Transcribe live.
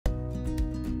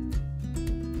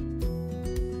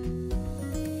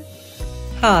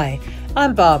Hi,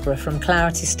 I'm Barbara from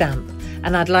Clarity Stamp,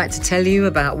 and I'd like to tell you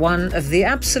about one of the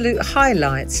absolute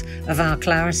highlights of our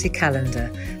Clarity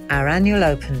calendar, our annual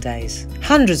open days.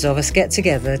 Hundreds of us get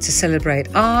together to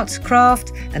celebrate art,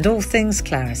 craft and all things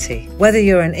Clarity. Whether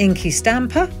you're an inky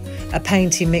stamper, a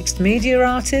painty mixed media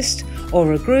artist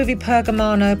or a groovy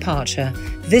pergamano parcher,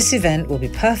 this event will be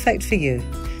perfect for you.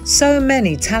 So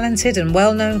many talented and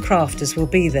well-known crafters will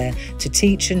be there to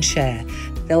teach and share.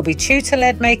 There'll be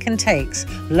tutor-led make and takes,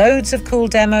 loads of cool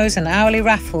demos and hourly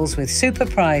raffles with super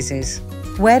prizes.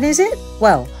 When is it?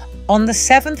 Well, on the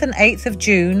 7th and 8th of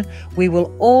June, we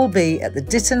will all be at the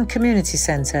Ditton Community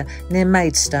Centre near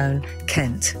Maidstone,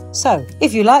 Kent. So,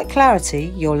 if you like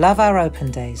Clarity, you'll love our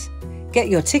open days. Get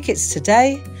your tickets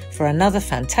today for another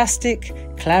fantastic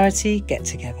Clarity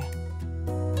get-together.